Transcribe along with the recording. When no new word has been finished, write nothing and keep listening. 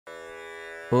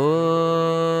ॐ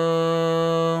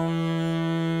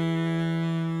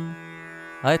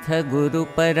अथ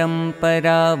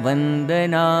गुरुपरम्परा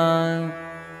वन्दना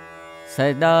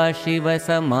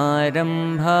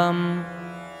सदाशिवसमारम्भां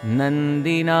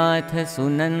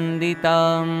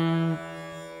नन्दिनाथसुनन्दिताम्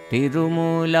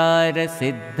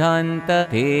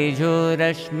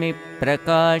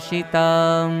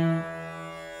तिरुमूलारसिद्धान्ततेजोरश्मिप्रकाशिताम्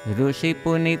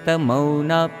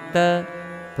ऋषिपुनितमौनाप्त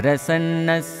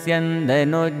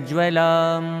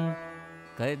प्रसन्नस्यन्दनोज्ज्वलाम्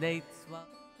कदैत्स्वा।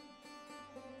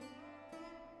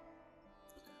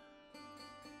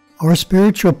 Our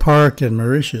spiritual park in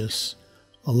Mauritius,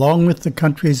 along with the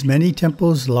country's many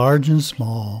temples large and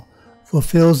small,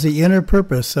 fulfills the inner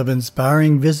purpose of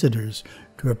inspiring visitors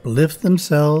to uplift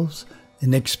themselves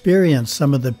and experience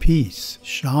some of the peace,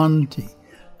 shanti,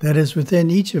 that is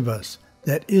within each of us,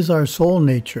 that is our soul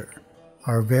nature,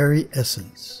 our very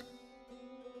essence.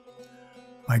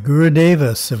 My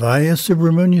Gurudeva, Sivaya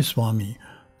Subramaniaswami,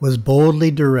 was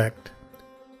boldly direct.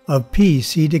 Of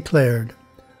peace he declared,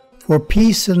 "For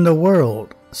peace in the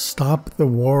world, stop the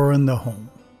war in the home."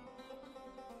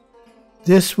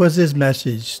 This was his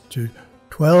message to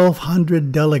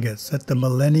 1,200 delegates at the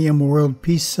Millennium World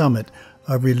Peace Summit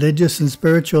of religious and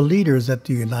spiritual leaders at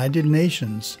the United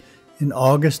Nations in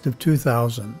August of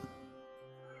 2000.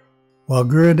 While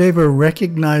Gurudeva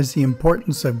recognized the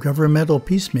importance of governmental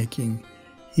peacemaking,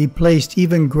 he placed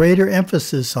even greater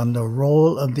emphasis on the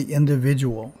role of the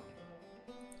individual.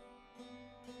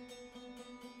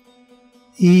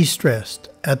 He stressed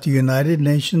at the United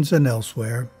Nations and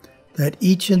elsewhere that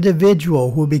each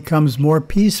individual who becomes more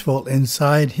peaceful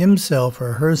inside himself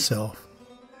or herself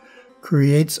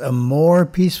creates a more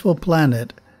peaceful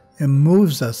planet and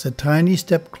moves us a tiny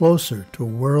step closer to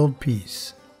world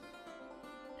peace.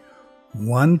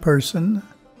 One person,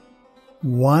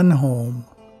 one home,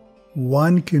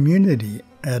 one community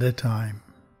at a time.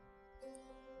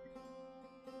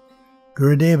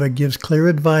 Gurudeva gives clear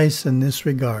advice in this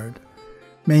regard.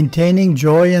 Maintaining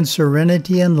joy and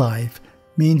serenity in life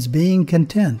means being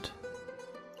content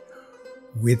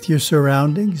with your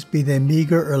surroundings, be they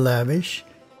meager or lavish.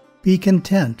 Be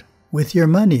content with your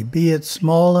money, be it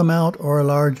small amount or a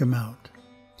large amount.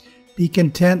 Be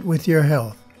content with your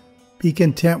health. Be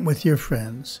content with your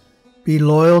friends. Be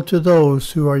loyal to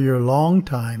those who are your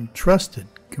long-time trusted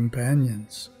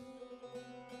companions.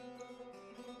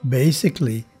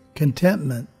 Basically,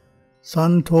 contentment,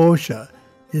 santosha,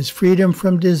 is freedom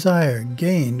from desire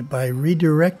gained by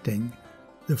redirecting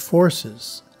the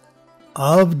forces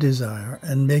of desire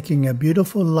and making a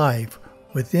beautiful life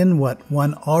within what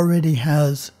one already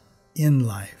has in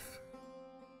life.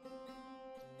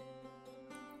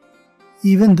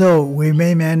 Even though we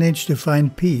may manage to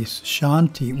find peace,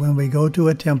 shanti, when we go to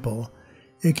a temple,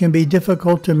 it can be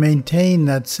difficult to maintain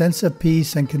that sense of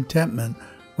peace and contentment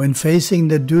when facing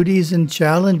the duties and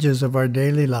challenges of our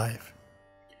daily life.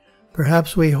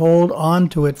 Perhaps we hold on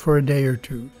to it for a day or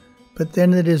two, but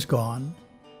then it is gone.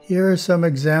 Here are some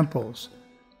examples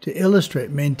to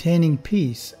illustrate maintaining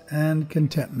peace and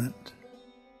contentment.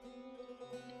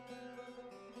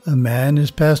 A man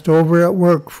is passed over at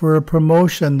work for a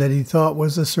promotion that he thought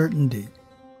was a certainty.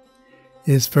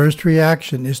 His first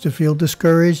reaction is to feel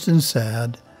discouraged and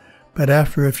sad, but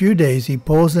after a few days he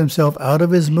pulls himself out of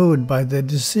his mood by the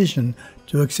decision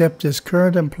to accept his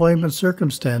current employment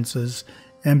circumstances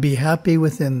and be happy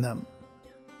within them,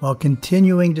 while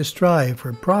continuing to strive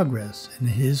for progress in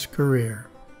his career.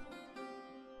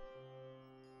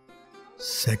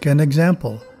 Second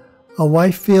example, a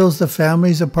wife feels the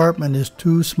family's apartment is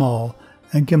too small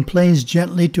and complains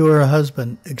gently to her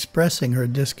husband, expressing her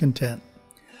discontent.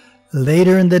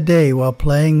 Later in the day, while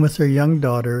playing with her young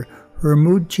daughter, her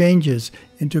mood changes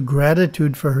into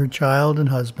gratitude for her child and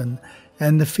husband,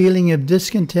 and the feeling of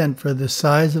discontent for the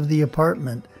size of the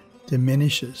apartment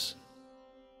diminishes.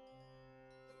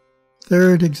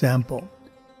 Third example,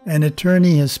 an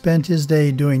attorney has spent his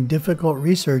day doing difficult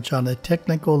research on a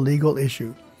technical legal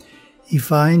issue. He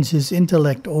finds his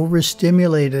intellect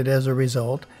overstimulated as a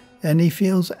result, and he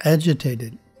feels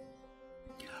agitated.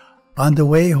 On the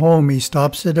way home, he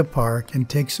stops at a park and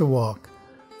takes a walk,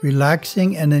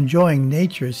 relaxing and enjoying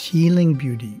nature's healing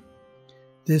beauty.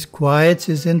 This quiets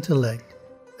his intellect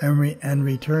and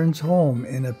returns home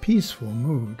in a peaceful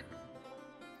mood.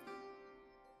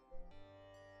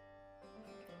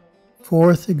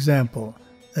 Fourth example,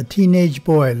 a teenage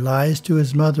boy lies to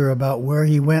his mother about where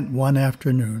he went one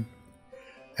afternoon.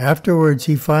 Afterwards,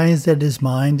 he finds that his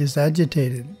mind is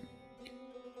agitated.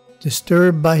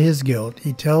 Disturbed by his guilt,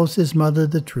 he tells his mother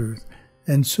the truth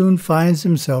and soon finds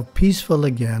himself peaceful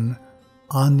again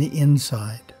on the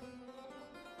inside.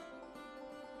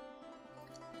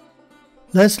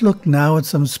 Let's look now at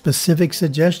some specific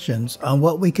suggestions on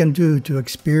what we can do to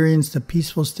experience the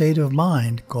peaceful state of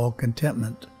mind called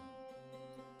contentment.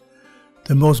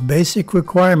 The most basic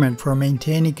requirement for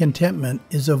maintaining contentment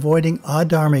is avoiding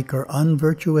adharmic or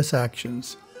unvirtuous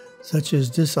actions, such as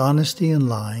dishonesty and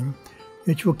lying,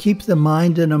 which will keep the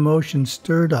mind and emotions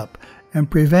stirred up and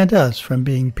prevent us from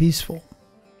being peaceful.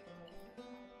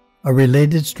 A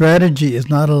related strategy is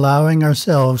not allowing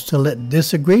ourselves to let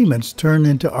disagreements turn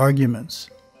into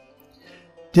arguments.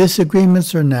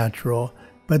 Disagreements are natural,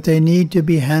 but they need to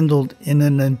be handled in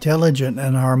an intelligent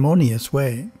and harmonious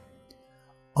way.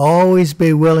 Always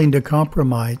be willing to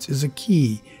compromise is a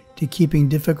key to keeping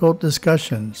difficult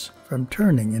discussions from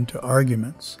turning into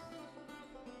arguments.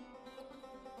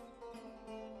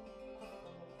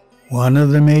 One of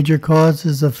the major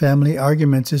causes of family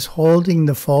arguments is holding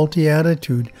the faulty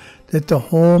attitude that the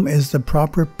home is the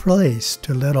proper place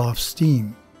to let off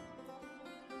steam.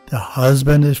 The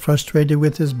husband is frustrated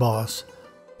with his boss,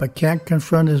 but can't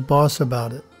confront his boss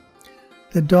about it.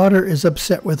 The daughter is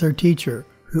upset with her teacher,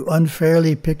 who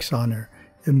unfairly picks on her,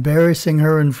 embarrassing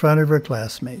her in front of her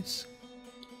classmates.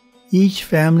 Each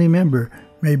family member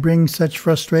may bring such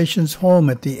frustrations home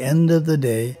at the end of the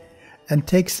day and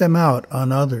takes them out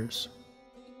on others.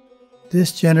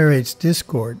 This generates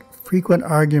discord, frequent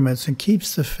arguments, and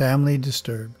keeps the family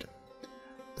disturbed.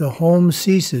 The home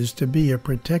ceases to be a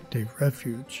protective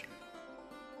refuge.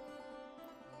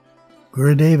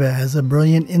 Gurudeva has a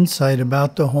brilliant insight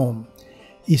about the home.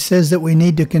 He says that we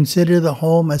need to consider the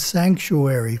home a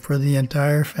sanctuary for the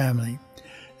entire family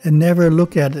and never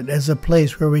look at it as a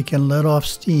place where we can let off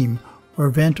steam or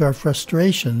vent our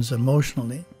frustrations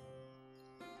emotionally.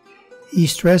 He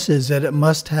stresses that it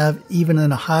must have even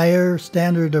a higher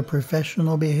standard of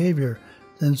professional behavior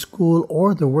than school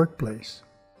or the workplace.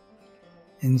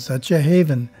 In such a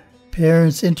haven,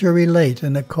 parents interrelate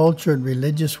in a cultured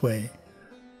religious way,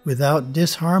 without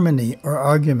disharmony or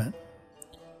argument.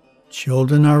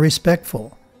 Children are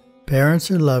respectful,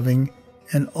 parents are loving,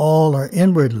 and all are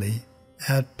inwardly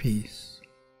at peace.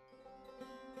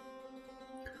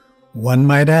 One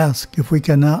might ask, if we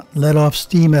cannot let off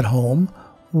steam at home,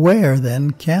 where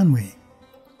then can we?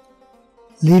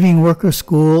 Leaving work or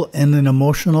school in an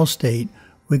emotional state,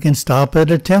 we can stop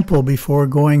at a temple before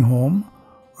going home,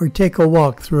 or take a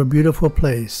walk through a beautiful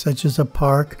place such as a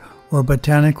park or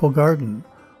botanical garden,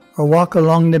 or walk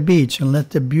along the beach and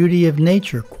let the beauty of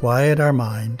nature quiet our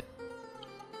mind.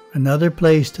 Another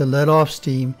place to let off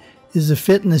steam is a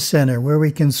fitness center where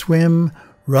we can swim,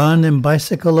 run, and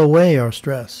bicycle away our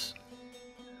stress.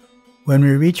 When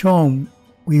we reach home,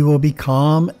 we will be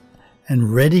calm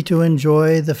and ready to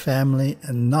enjoy the family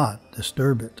and not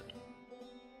disturb it.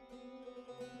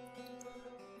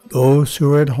 Those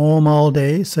who are at home all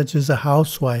day, such as a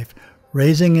housewife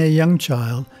raising a young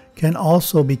child, can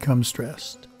also become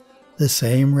stressed. The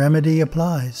same remedy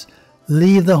applies.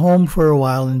 Leave the home for a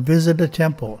while and visit a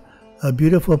temple, a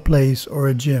beautiful place, or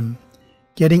a gym.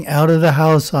 Getting out of the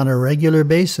house on a regular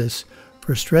basis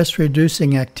for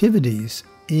stress-reducing activities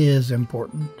is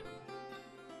important.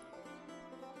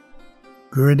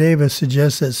 Gurudeva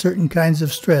suggests that certain kinds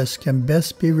of stress can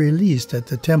best be released at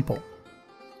the temple.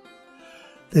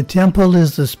 The temple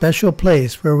is the special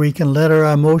place where we can let our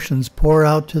emotions pour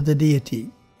out to the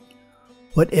deity.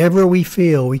 Whatever we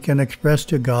feel, we can express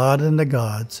to God and the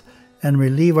gods and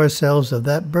relieve ourselves of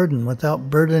that burden without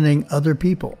burdening other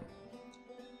people.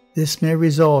 This may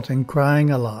result in crying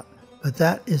a lot, but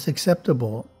that is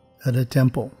acceptable at a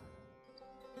temple.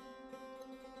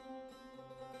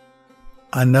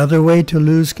 Another way to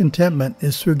lose contentment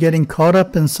is through getting caught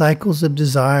up in cycles of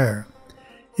desire.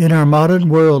 In our modern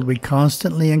world, we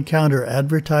constantly encounter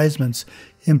advertisements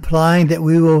implying that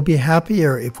we will be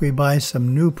happier if we buy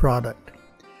some new product.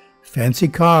 Fancy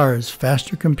cars,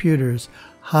 faster computers,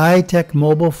 high-tech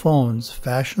mobile phones,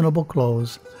 fashionable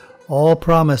clothes, all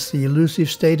promise the elusive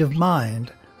state of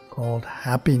mind called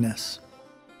happiness.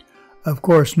 Of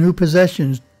course, new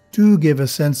possessions do give a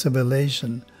sense of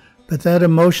elation, but that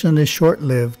emotion is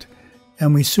short-lived,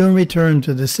 and we soon return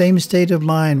to the same state of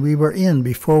mind we were in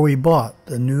before we bought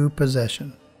the new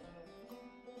possession.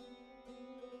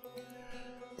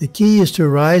 The key is to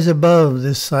rise above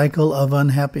this cycle of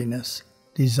unhappiness,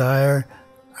 desire,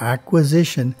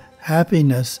 acquisition,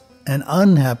 happiness, and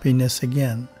unhappiness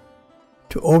again.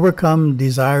 To overcome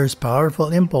desire's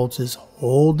powerful impulses,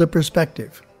 hold the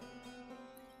perspective.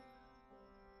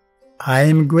 I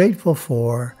am grateful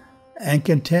for and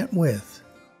content with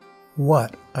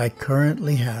what I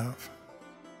currently have.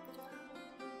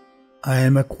 I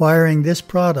am acquiring this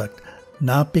product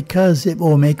not because it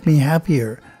will make me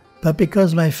happier, but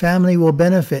because my family will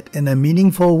benefit in a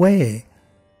meaningful way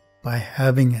by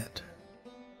having it.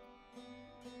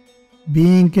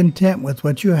 Being content with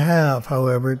what you have,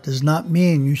 however, does not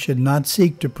mean you should not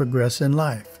seek to progress in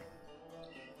life.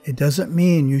 It doesn't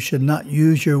mean you should not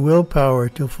use your willpower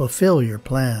to fulfill your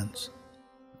plans.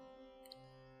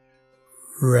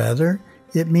 Rather,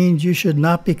 it means you should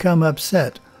not become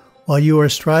upset while you are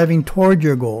striving toward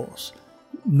your goals,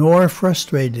 nor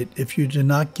frustrated if you do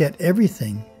not get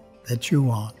everything that you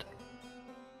want.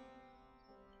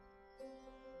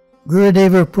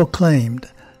 Gurudeva proclaimed,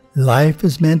 "Life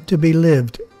is meant to be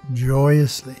lived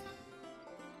joyously."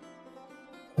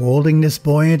 Holding this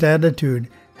buoyant attitude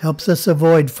helps us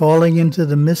avoid falling into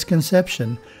the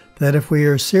misconception that if we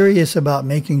are serious about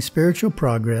making spiritual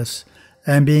progress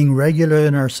and being regular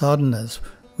in our sadhanas,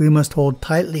 we must hold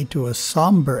tightly to a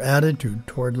somber attitude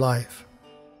toward life.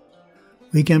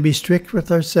 We can be strict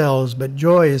with ourselves but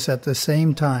joyous at the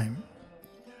same time.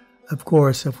 Of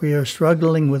course, if we are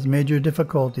struggling with major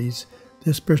difficulties,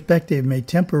 this perspective may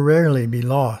temporarily be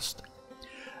lost.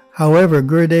 However,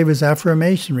 Gurudeva's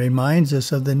affirmation reminds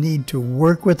us of the need to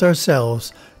work with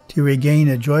ourselves to regain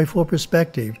a joyful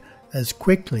perspective as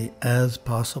quickly as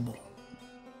possible.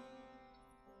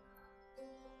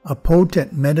 A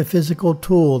potent metaphysical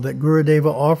tool that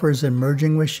Gurudeva offers in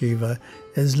merging with Shiva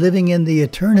is living in the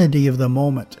eternity of the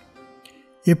moment.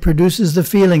 It produces the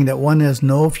feeling that one has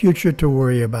no future to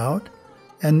worry about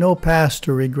and no past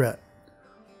to regret.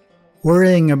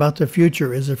 Worrying about the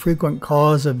future is a frequent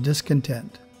cause of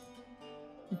discontent.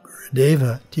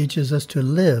 Gurudeva teaches us to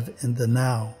live in the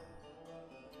now.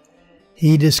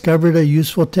 He discovered a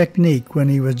useful technique when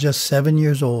he was just 7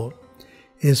 years old.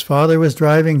 His father was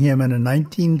driving him in a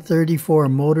 1934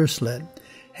 motor sled,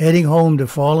 heading home to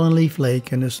Fallen Leaf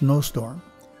Lake in a snowstorm.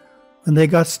 When they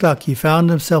got stuck, he found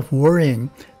himself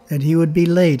worrying that he would be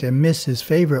late and miss his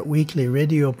favorite weekly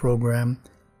radio program,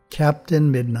 Captain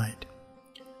Midnight.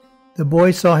 The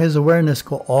boy saw his awareness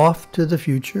go off to the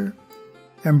future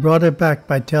and brought it back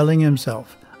by telling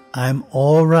himself, "I'm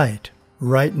all right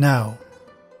now.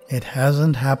 It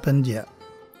hasn't happened yet."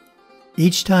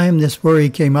 Each time this worry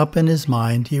came up in his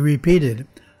mind, he repeated,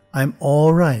 "I'm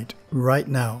all right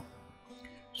now."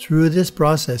 Through this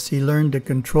process, he learned to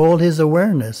control his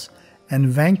awareness and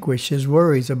vanquish his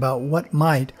worries about what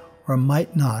might or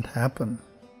might not happen.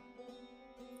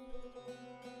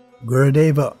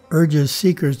 Gurudeva urges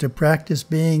seekers to practice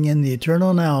being in the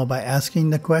eternal now by asking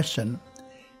the question,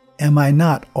 "Am I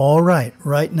not all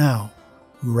right now,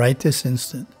 right this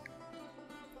instant?"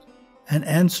 And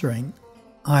answering,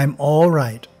 "I'm all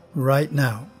right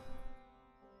now."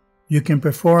 You can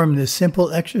perform this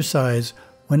simple exercise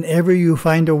whenever you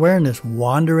find awareness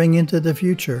wandering into the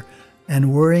future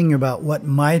and worrying about what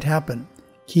might happen.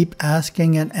 Keep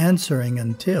asking and answering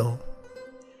until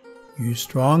you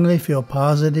strongly feel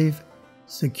positive,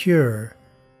 secure,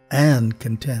 and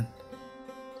content.